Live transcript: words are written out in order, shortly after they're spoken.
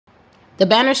The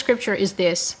banner scripture is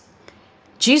this: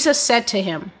 Jesus said to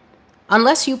him,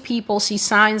 "Unless you people see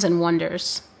signs and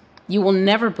wonders, you will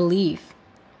never believe."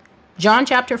 John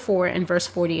chapter 4 and verse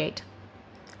 48.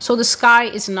 So the sky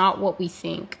is not what we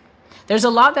think. There's a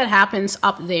lot that happens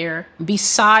up there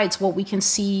besides what we can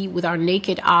see with our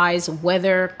naked eyes,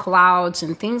 weather, clouds,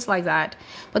 and things like that.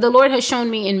 But the Lord has shown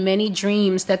me in many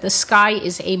dreams that the sky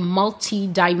is a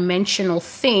multi-dimensional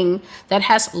thing that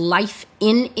has life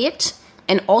in it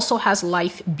and also has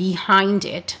life behind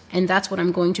it. And that's what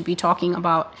I'm going to be talking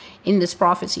about in this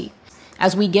prophecy.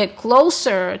 As we get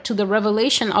closer to the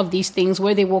revelation of these things,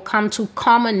 where they will come to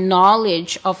common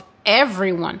knowledge of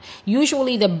everyone,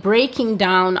 usually the breaking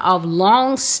down of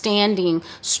long-standing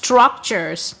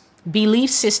structures, belief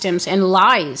systems, and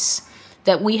lies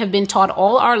that we have been taught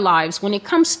all our lives, when it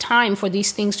comes time for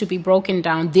these things to be broken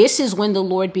down, this is when the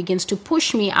Lord begins to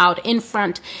push me out in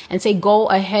front and say, go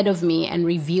ahead of me and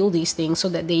reveal these things so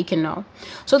that they can know.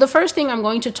 So the first thing I'm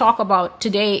going to talk about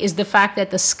today is the fact that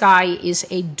the sky is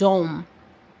a dome.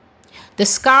 The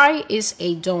sky is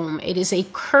a dome. It is a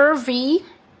curvy,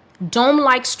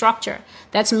 dome-like structure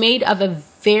that's made of a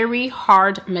very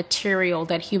hard material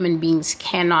that human beings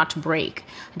cannot break.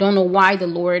 I don't know why the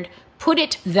Lord put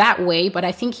it that way, but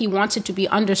I think he wants it to be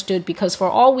understood, because for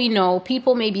all we know,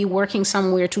 people may be working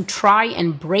somewhere to try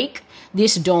and break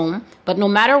this dome, but no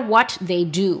matter what they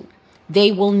do,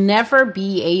 they will never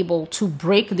be able to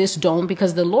break this dome,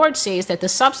 because the Lord says that the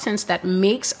substance that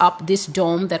makes up this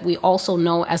dome, that we also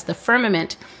know as the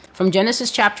firmament from Genesis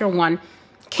chapter 1,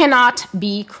 cannot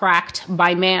be cracked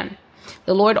by man.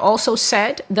 The Lord also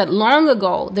said that long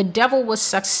ago, the devil was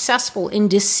successful in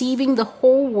deceiving the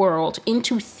whole world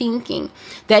into thinking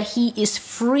that he is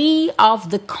free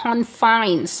of the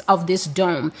confines of this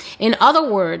dome. In other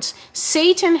words,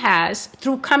 Satan has,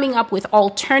 through coming up with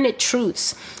alternate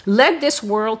truths, led this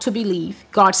world to believe,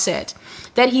 God said,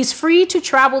 that he's free to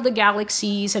travel the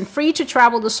galaxies and free to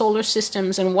travel the solar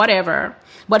systems and whatever.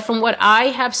 But from what I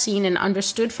have seen and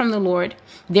understood from the Lord,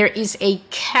 there is a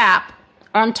cap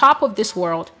on top of this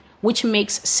world, which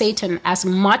makes Satan as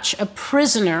much a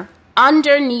prisoner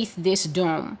underneath this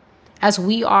dome as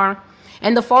we are.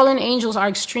 And the fallen angels are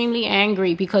extremely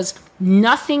angry because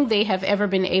nothing they have ever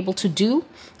been able to do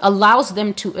allows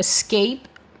them to escape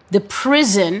the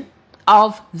prison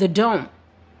of the dome.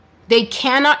 They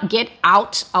cannot get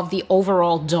out of the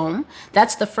overall dome.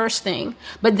 That's the first thing.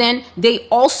 But then they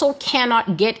also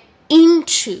cannot get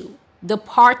into the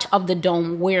part of the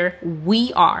dome where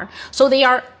we are. So they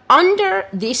are under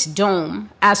this dome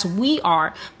as we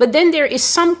are, but then there is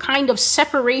some kind of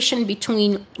separation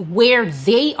between where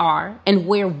they are and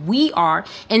where we are,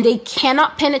 and they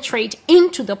cannot penetrate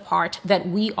into the part that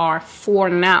we are for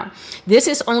now. This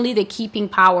is only the keeping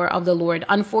power of the Lord.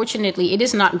 Unfortunately, it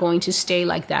is not going to stay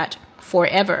like that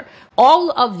forever. All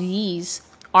of these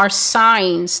are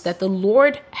signs that the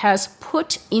Lord has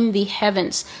put in the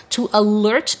heavens to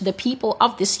alert the people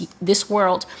of this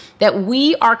world that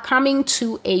we are coming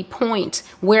to a point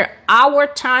where our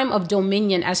time of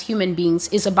dominion as human beings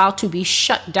is about to be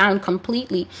shut down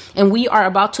completely, and we are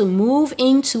about to move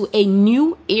into a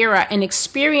new era, an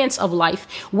experience of life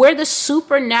where the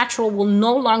supernatural will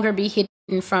no longer be hidden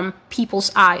from people's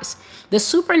eyes. The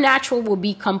supernatural will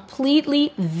be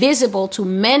completely visible to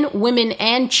men, women,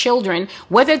 and children,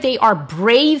 whether they are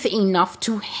brave enough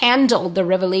to handle the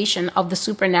revelation of the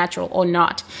supernatural or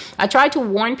not. I try to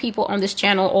warn people on this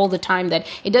channel all the time that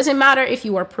it doesn't matter if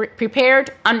you are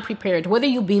prepared, unprepared, whether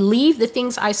you believe the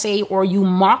things I say or you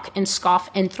mock and scoff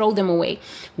and throw them away.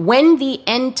 When the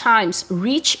end times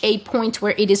reach a point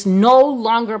where it is no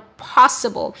longer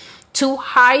possible to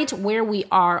hide where we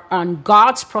are on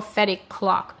God's prophetic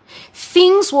clock,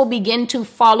 things will begin to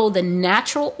follow the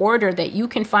natural order that you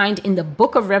can find in the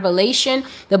book of Revelation,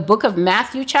 the book of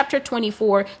Matthew chapter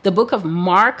 24, the book of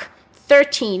Mark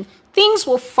 13. Things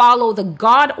will follow the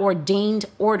God-ordained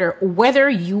order, whether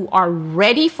you are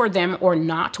ready for them or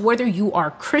not, whether you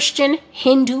are Christian,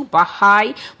 Hindu,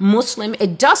 Baha'i, Muslim.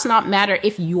 It does not matter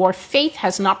if your faith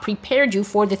has not prepared you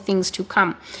for the things to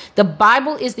come. The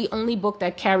Bible is the only book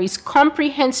that carries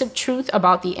comprehensive truth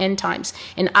about the end times.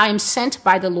 And I am sent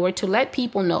by the Lord to let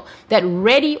people know that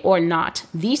ready or not,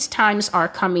 these times are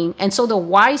coming. And so the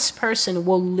wise person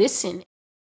will listen.